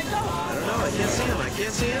they? I don't know. I can't see them. I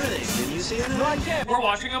can't see anything. Can you see anything? No, I can't. We're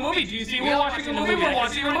watching a movie. Do you see? We're watching a movie. We're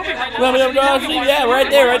watching a movie right now. Yeah, right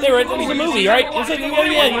there. It's a movie, right?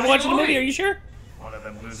 Yeah, you're watching a movie. Are you sure? One of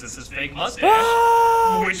them loses his fake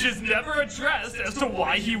mustache, which is never addressed as to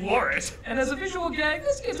why he wore it. And as a visual gag,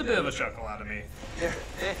 this gets a bit of a chuckle out of me.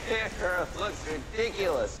 Looks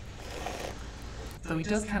ridiculous. Though he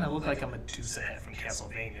does kind of look like a Medusa head from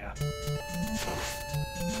Castlevania.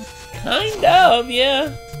 Kind of,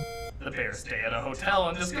 yeah. The bears stay at a hotel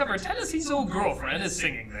and discover Tennessee's old girlfriend is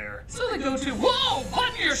singing there. So they go to, whoa,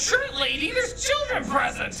 button your shirt, lady, there's children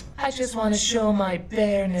present! I just want to show my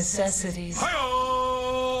bare necessities.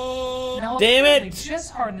 Now, damn it!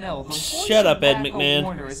 Jess Harnell, the voice Shut up, of Ed Wacko McMahon.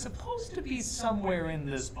 Warner, is supposed to be somewhere in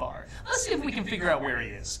this bar. Let's see if we can figure out where he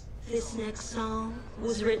is. This next song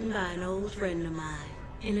was written by an old friend of mine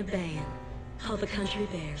in a band called the Country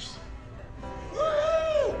Bears.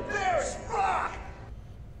 Woo! Bears rock!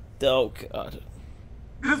 Oh, God.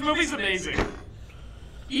 This movie's amazing.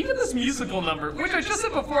 Even this musical number, which I just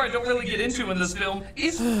said before I don't really get into in this film,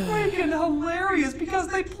 is freaking hilarious because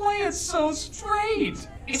they play it so straight.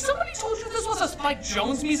 If somebody told you this was a Spike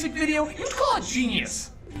Jonze music video, you'd call it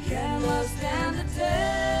genius. Cannot stand the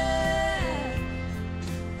test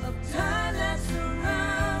of time that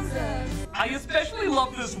surrounds us. I especially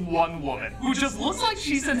love this one woman who just looks like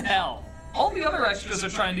she's in hell. All the other extras are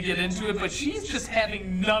trying to get into it, but she's just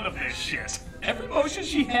having none of this shit. Every motion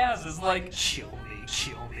she has is like, kill me,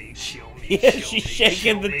 kill me, kill me. Yeah, she's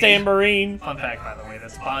shaking the tambourine. Fun fact, by the way,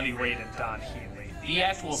 that's Bonnie Raitt and Don Healy, the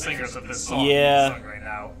actual singers of this song. Yeah. Song right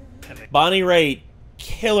now. Bonnie Raitt,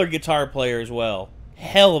 killer guitar player as well.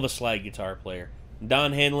 Hell of a slide guitar player.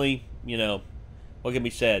 Don Henley, you know, what can be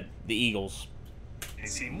said? The Eagles. They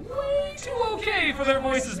seem way too okay for their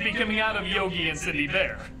voices be coming out of Yogi and Cindy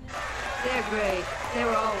Bear. They're great. They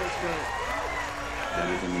were always great.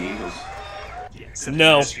 Better than the Eagles. Yeah, except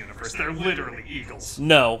No. in this universe, they're literally Eagles.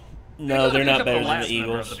 No, they're not better than the Member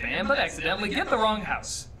Eagles. of the band, but accidentally get the wrong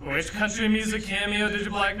house. Which country music cameo did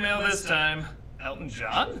you blackmail this time? Elton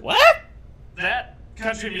John? What? That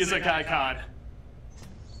country music icon.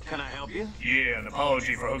 Can I help you? Yeah, an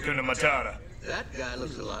apology for Hakuna Matata. That guy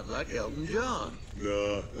looks a lot like Elton John.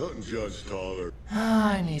 Nah, Elton John's taller.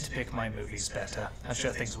 I need to pick my movies better. I'm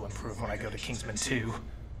sure things will improve when I go to Kingsman 2.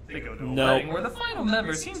 They go to a Nope. wedding where the final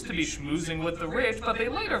member seems to be schmoozing with the rich, but they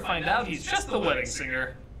later find out he's just the wedding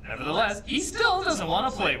singer. Nevertheless, he still doesn't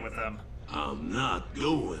want to play with them. I'm not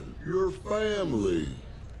going. Your family.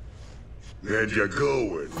 And you're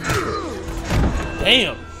going.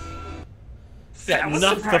 Damn. That Got was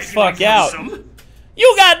knocked the surprisingly fuck out. gruesome.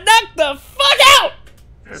 You got knocked the fuck out!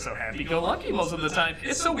 They're so happy-go-lucky most of the time.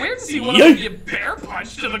 It's so weird to see one of them get bear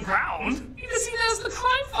punched to the ground. You can see that as the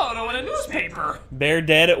crime photo in a newspaper. Bear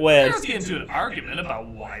dead at wed. Bears get into an argument about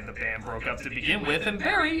why the band broke up to begin with, and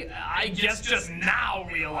Barry, I guess just now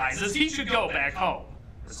realizes he should go back home,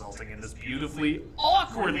 resulting in this beautifully,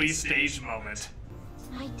 awkwardly staged moment.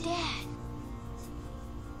 My dad.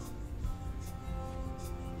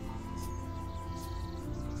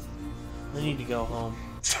 I need to go home.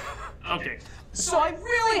 Okay, so I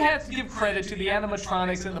really have to give credit to the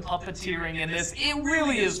animatronics and the puppeteering in this. It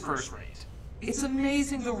really is first rate. It's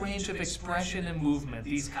amazing the range of expression and movement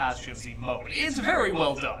these costumes emote. It's very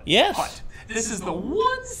well done. Yes. But this is the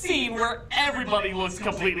one scene where everybody looks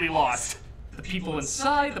completely lost. The people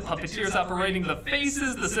inside, the puppeteers operating the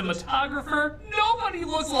faces, the cinematographer, nobody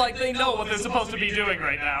looks like they know what they're supposed to be doing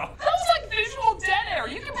right now. That was like visual dead air.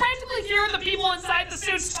 You can practically hear the people inside the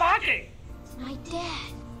suits talking. My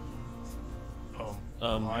dad.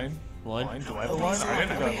 Line? Line? Do I have a line? I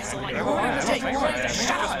didn't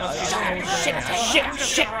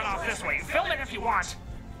Shit! Run off this way. Film it if you want.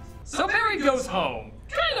 So Barry goes home.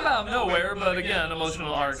 Kind of out of nowhere, but again,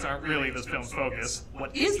 emotional arcs aren't really this film's focus.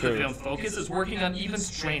 What is the film's focus is working on even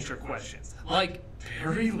stranger questions. Like,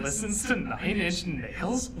 Barry listens to 9 Inch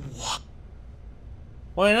Nails? What?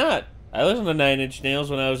 Why not? I listened to 9 Inch Nails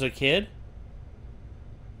when I was a kid.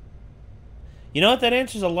 You know what? That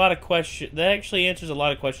answers a lot of questions. That actually answers a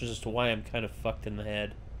lot of questions as to why I'm kind of fucked in the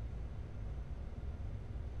head.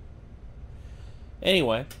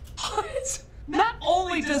 Anyway. What? Not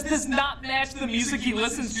only does this not match the music he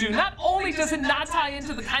listens to, not only does it not tie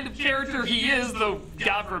into the kind of character he is, though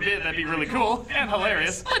God forbid that'd be really cool and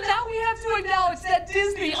hilarious, but now we have to acknowledge that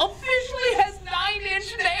Disney officially has 9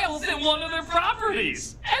 Inch Nails in one of their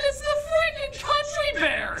properties. And it's the freaking Country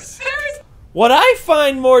Bears. There is... What I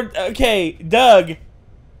find more... Okay, Doug.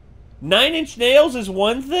 9 Inch Nails is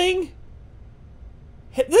one thing.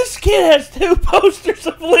 This kid has 2 posters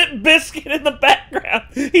of Limp Bizkit in the background.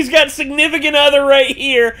 He's got Significant Other right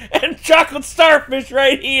here and Chocolate Starfish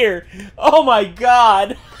right here. Oh my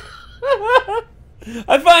god.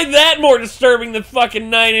 I find that more disturbing than fucking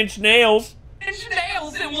 9 Inch Nails. Inch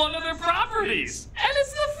Nails in one of their properties. And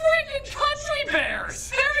it's the freaking Country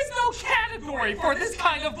Bears. There is no category for this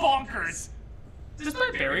kind of bonkers.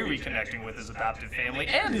 Despite Barry reconnecting with his adopted family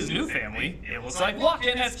and his new family, it looks like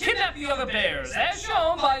Walken has kidnapped the other bears, as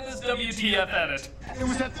shown by this WTF edit. It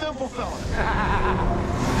was that Thimble fella.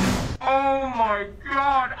 Oh my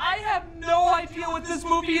god, I have no idea what this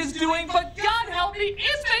movie is doing, but God help me,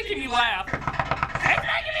 it's making me laugh. It's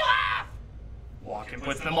making me laugh! Walken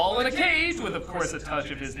puts them all in a cage, with of course a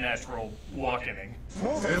touch of his natural walkening.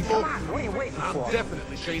 Thimble, what are you waiting for? I'm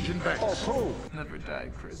definitely changing backs. Never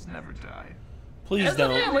die, Chris, never die. Please As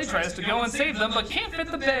don't. the family tries to go and save them, but can't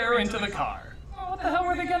fit the bear into the car. Oh, what the hell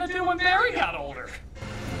were they gonna do when Barry got older?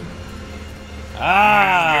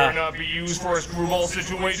 Ah! Dare not be used for a screwball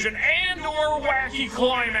situation and/or wacky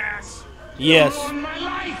climax. Yes.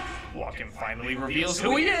 Walken finally reveals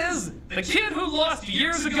who he is, the kid who lost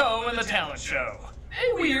years ago in the talent show.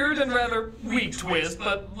 A weird and rather weak twist,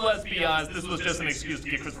 but let's be honest, this was just an excuse to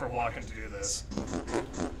get Christopher Walken to do this.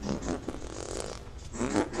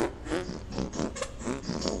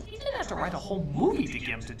 To write a whole movie to get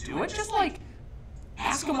him to do it. Just like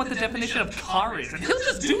ask him what the definition of car is, and he'll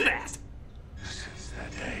just do that. Since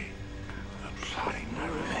that day, I'm plotting my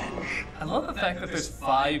revenge. I love the fact that there's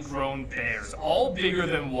 5 grown bears, all bigger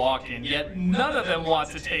than Walken, yet none of them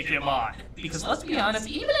wants to take him on. Because let's be honest,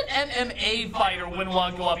 even an MMA fighter wouldn't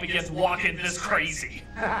want to go up against Walken this crazy.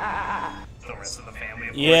 The rest of the family,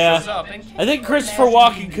 of course, shows up, and I think Christopher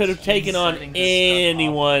Walken could have taken on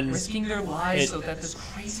anyone. Risking their lives so that this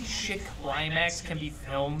crazy shit climax can be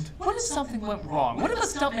filmed. What if something went wrong? What if a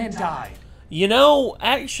stuntman died? You know,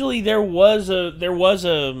 actually, there was a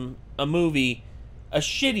movie, a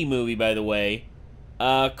shitty movie, by the way,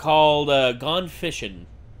 called Gone Fishing,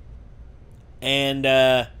 and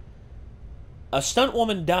a stunt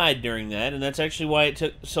woman died during that, and that's actually why it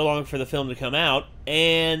took so long for the film to come out.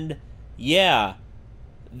 And yeah,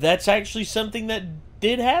 that's actually something that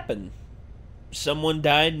did happen. Someone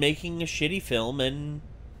died making a shitty film, and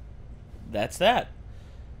that's that.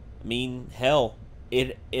 I mean, hell,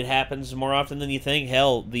 it happens more often than you think.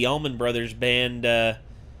 Hell, the Allman Brothers band, their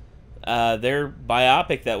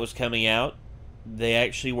biopic that was coming out, they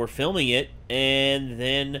actually were filming it, and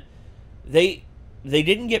then they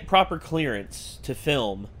didn't get proper clearance to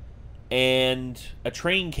film, and a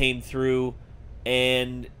train came through,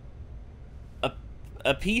 and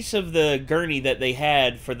a piece of the gurney that they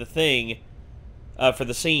had for the thing, for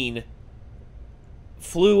the scene,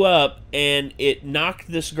 flew up, and it knocked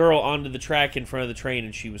this girl onto the track in front of the train,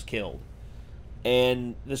 and she was killed.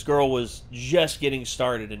 And this girl was just getting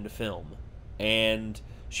started into film. And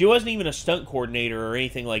she wasn't even a stunt coordinator or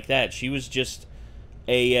anything like that. She was just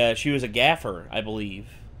she was a gaffer, I believe.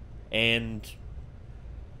 And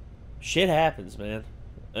shit happens, man.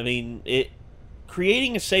 I mean,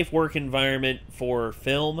 creating a safe work environment for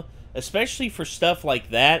film, especially for stuff like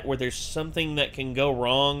that, where there's something that can go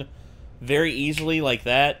wrong very easily like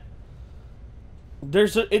that,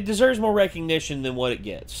 it deserves more recognition than what it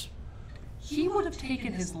gets. He would have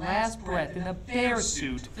taken his last breath in a bear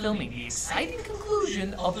suit filming the exciting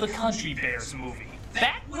conclusion of the Country Bears movie.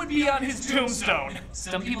 That would be on his tombstone.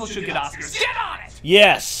 Some people should get Oscars. Get on it!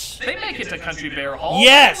 Yes! They make it to Country Bear Hall.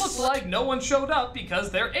 Yes! It looks like no one showed up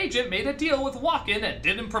because their agent made a deal with Walken and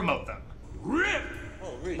didn't promote them. Rip!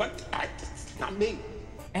 Oh, really? But not me.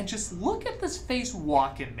 And just look at this face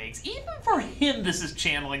Walken makes. Even for him, this is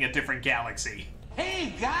channeling a different galaxy.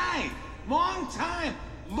 Hey, guy! Long time!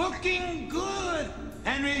 Looking good!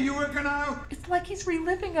 Henry, you working out? It's like he's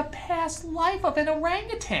reliving a past life of an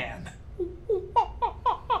orangutan.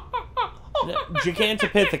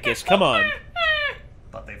 Gigantopithecus, come on.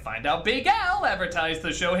 But they find out Big Al advertised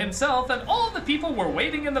the show himself, and all the people were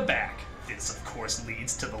waiting in the back. This, of course,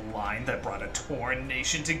 leads to the line that brought a torn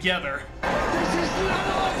nation together. This is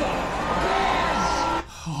not over!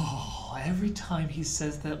 Oh, every time he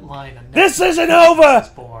says that line, This isn't over!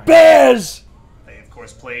 Bears! They, of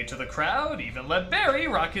course, play to the crowd, even let Barry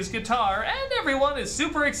rock his guitar, and everyone is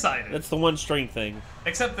super excited. That's the one string thing.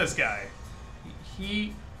 Except this guy.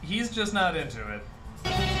 He's just not into it.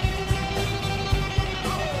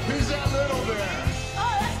 Who's that little bear?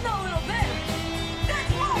 Oh, that's no little bear.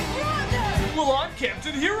 That's my brother. Well, I'm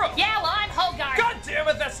Captain Hero. Yeah, well, I'm Hogarth. God damn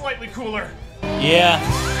it, that's slightly cooler. Yeah.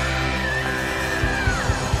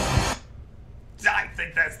 I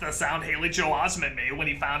think that's the sound Haley Joel Osment made when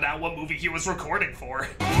he found out what movie he was recording for.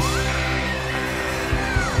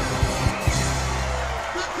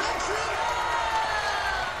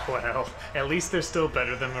 Well, at least they're still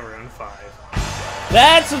better than Maroon 5.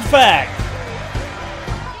 That's a fact.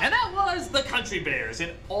 And that was the Country Bears. In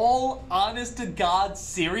all honest-to-God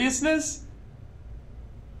seriousness,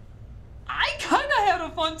 I kind of had a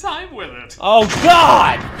fun time with it. Oh,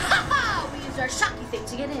 God! Ha ha! We used our shocky thing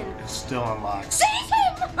to get in. It's still unlocked. Save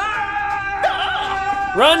him!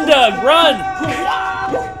 Run, Doug, run!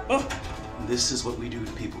 This is what we do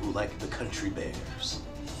to people who like the Country Bears.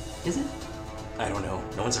 Is it? I don't know.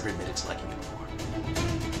 No one's ever admitted to liking it before.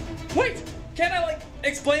 Wait! Can I,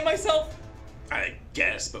 explain myself? I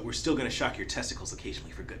guess, but we're still gonna shock your testicles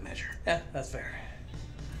occasionally for good measure. Yeah, that's fair.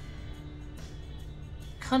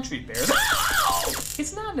 Country Bears.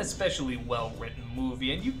 It's not an especially well-written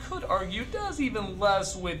movie, and you could argue does even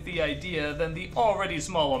less with the idea than the already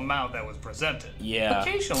small amount that was presented. Yeah.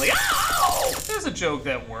 Occasionally, there's a joke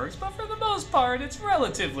that works, but for the most part, it's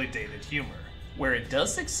relatively dated humor. Where it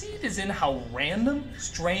does succeed is in how random,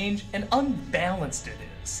 strange, and unbalanced it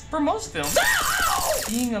is. For most films,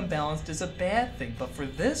 being unbalanced is a bad thing, but for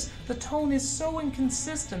this, the tone is so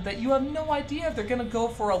inconsistent that you have no idea if they're gonna go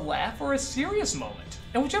for a laugh or a serious moment.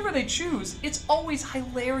 And whichever they choose, it's always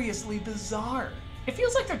hilariously bizarre. It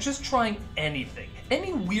feels like they're just trying anything.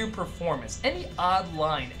 Any weird performance, any odd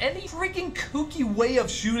line, any freaking kooky way of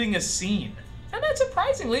shooting a scene. And that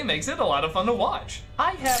surprisingly makes it a lot of fun to watch.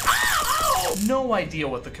 I have no idea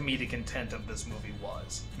what the comedic intent of this movie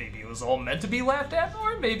was. Maybe it was all meant to be laughed at,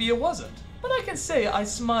 or maybe it wasn't. But I can say I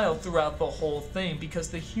smiled throughout the whole thing because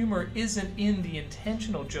the humor isn't in the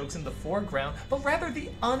intentional jokes in the foreground, but rather the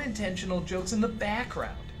unintentional jokes in the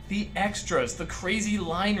background. The extras, the crazy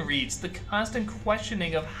line reads, the constant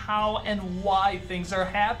questioning of how and why things are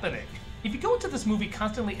happening. If you go into this movie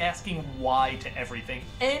constantly asking why to everything,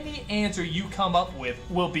 any answer you come up with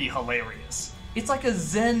will be hilarious. It's like a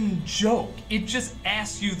Zen joke. It just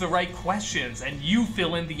asks you the right questions and you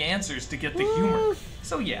fill in the answers to get the humor.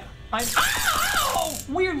 So yeah, I'm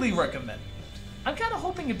weirdly recommending it. I'm kind of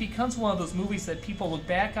hoping it becomes one of those movies that people look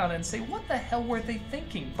back on and say, what the hell were they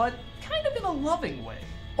thinking? But kind of in a loving way.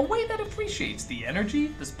 A way that appreciates the energy,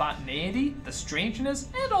 the spontaneity, the strangeness,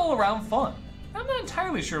 and all around fun. I'm not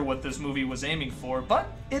entirely sure what this movie was aiming for, but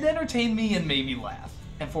it entertained me and made me laugh.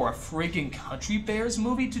 And for a friggin' Country Bears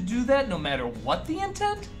movie to do that, no matter what the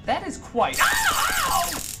intent, that is quite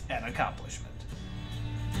an accomplishment.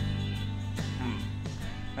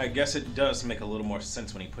 I guess it does make a little more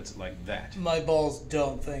sense when he puts it like that. My balls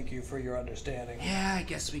don't thank you for your understanding. Yeah, I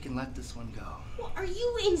guess we can let this one go. Well, are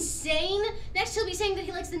you insane? Next he'll be saying that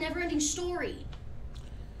he likes the never-ending story.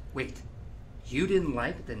 Wait, you didn't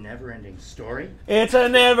like the never-ending story? It's a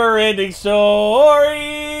never-ending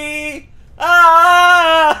story!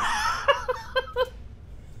 Ah!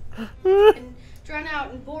 And drawn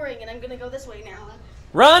out and boring, and I'm gonna go this way now.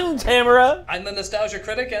 Run, Tamara! I'm the Nostalgia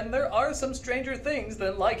Critic, and there are some stranger things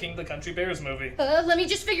than liking the Country Bears movie. Let me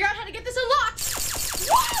just figure out how to get this unlocked!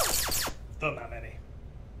 Woo! Though not many.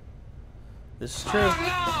 This is true.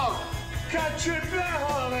 Oh no! Country Bear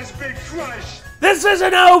Hall has been crushed! This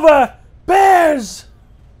isn't over! Bears!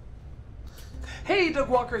 Hey, Doug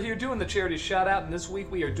Walker here doing the charity shout out, and this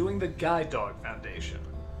week we are doing the Guide Dog Foundation.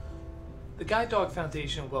 The Guide Dog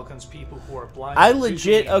Foundation welcomes people who are blind. I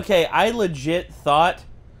legit thought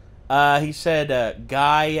he said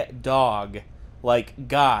guy dog, like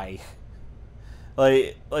guy.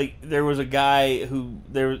 Like there was a guy who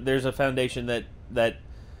there's a foundation that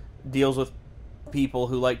deals with people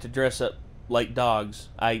who like to dress up like dogs.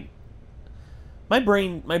 My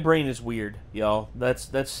brain is weird, y'all.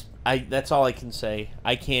 That's all I can say.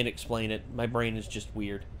 I can't explain it. My brain is just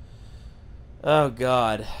weird. Oh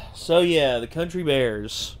God. So yeah, the Country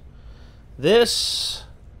Bears. This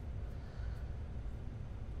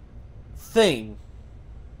thing.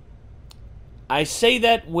 I say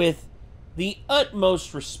that with the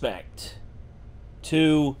utmost respect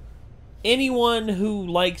to anyone who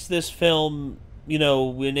likes this film, you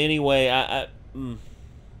know, in any way.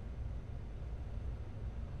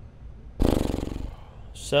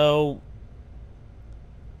 So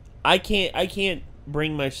I can't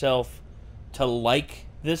bring myself to like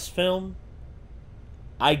this film.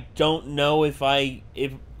 I don't know if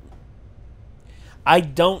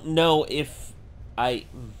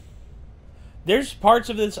there's parts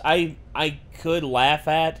of this I could laugh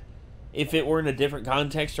at if it were in a different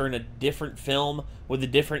context or in a different film with a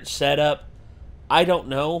different setup. I don't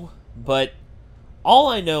know, but all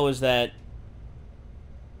I know is that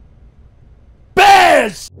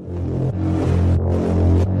Bears!